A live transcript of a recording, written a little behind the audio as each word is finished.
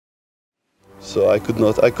So I could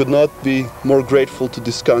not be more grateful to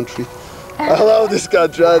this country. I love this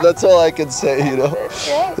country. That's all I can say, you know.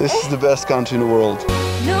 This is the best country in the world.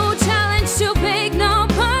 No challenge too big, no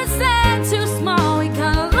percent too small. We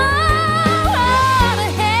got a lot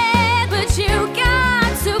ahead, but you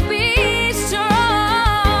got to be strong.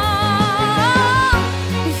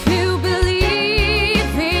 If you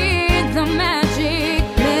believe in the magic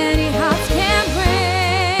many hearts can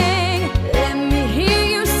bring, let me hear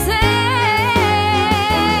you say,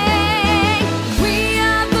 we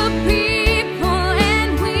are the people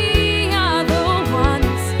and we are the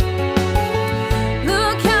ones.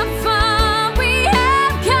 Look how far we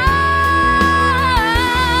have come.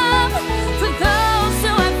 For those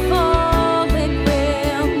who have fallen,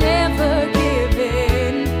 we'll never give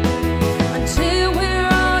in until we're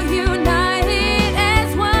all united as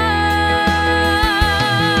one.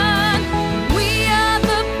 We are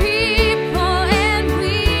the people and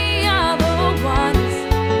we are the ones.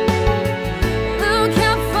 Look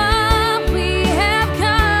how far we have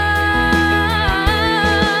come.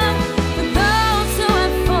 For those who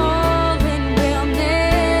have fallen, we'll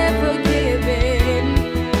never give in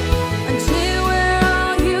until we're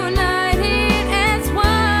all united as one.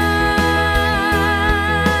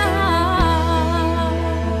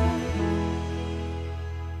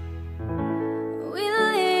 We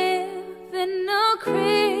live in a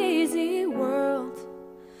crazy world.